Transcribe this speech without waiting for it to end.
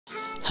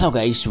Hello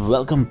guys,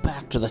 welcome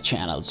back to the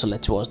channel. So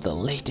let's watch the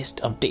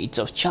latest updates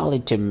of Charli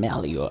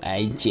D'Amelio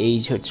and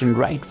Hudson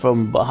right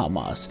from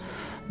Bahamas.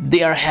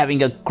 They are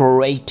having a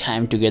great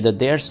time together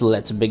there, so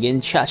let's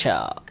begin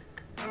cha-cha.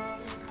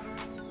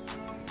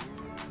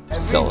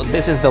 So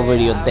this is the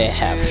video they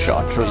have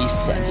shot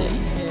recently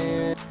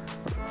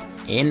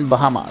in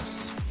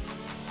Bahamas.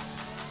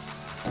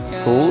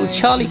 Cool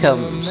Charli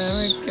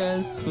comes.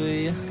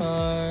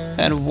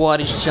 And what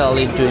is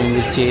Charli doing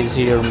with Jay's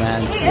here,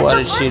 man? What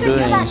is she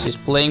doing? She's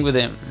playing with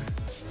him.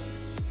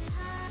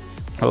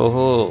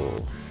 Oh,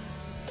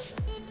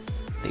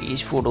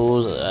 these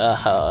photos,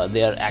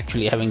 they are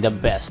actually having the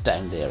best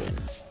time there in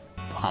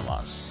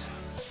Bahamas.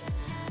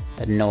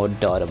 No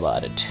doubt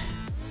about it.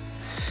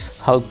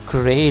 How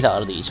great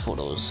are these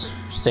photos?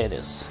 Say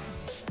this.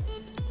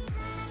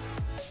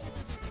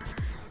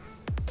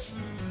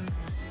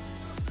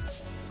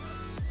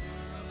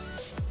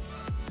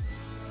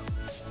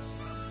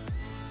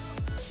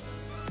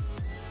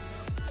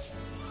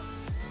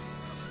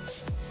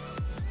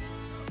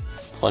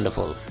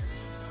 Wonderful.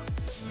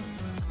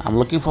 I'm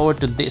looking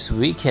forward to this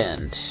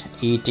weekend,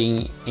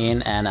 eating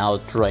in and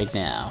out right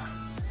now.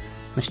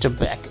 Mr.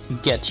 Beck,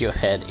 get your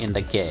head in the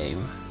game.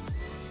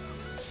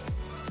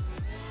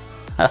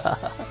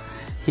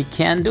 He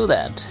can't do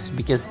that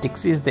because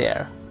Dixie's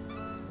there.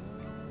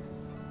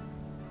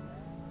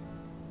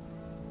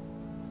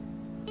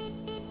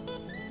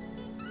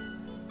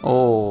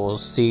 Oh,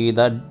 see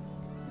that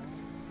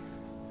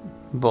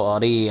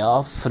body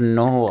of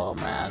Noah,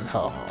 man.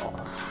 Oh.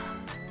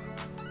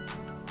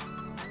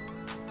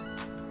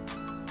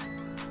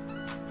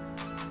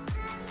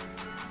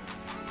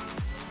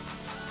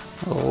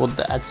 Oh,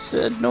 that's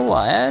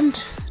Noah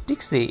and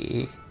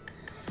Dixie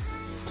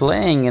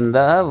playing in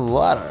the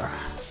water.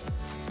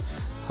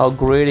 How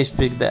great is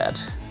Big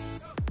that?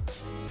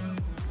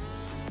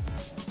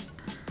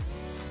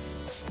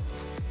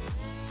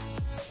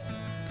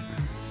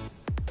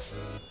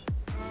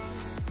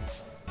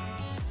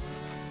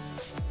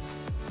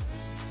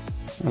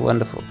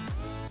 Wonderful.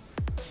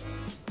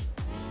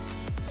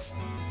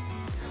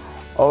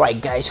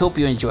 Alright guys, hope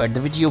you enjoyed the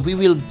video. We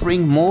will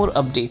bring more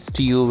updates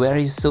to you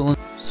very soon.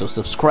 So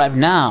subscribe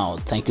now.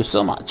 Thank you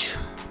so much.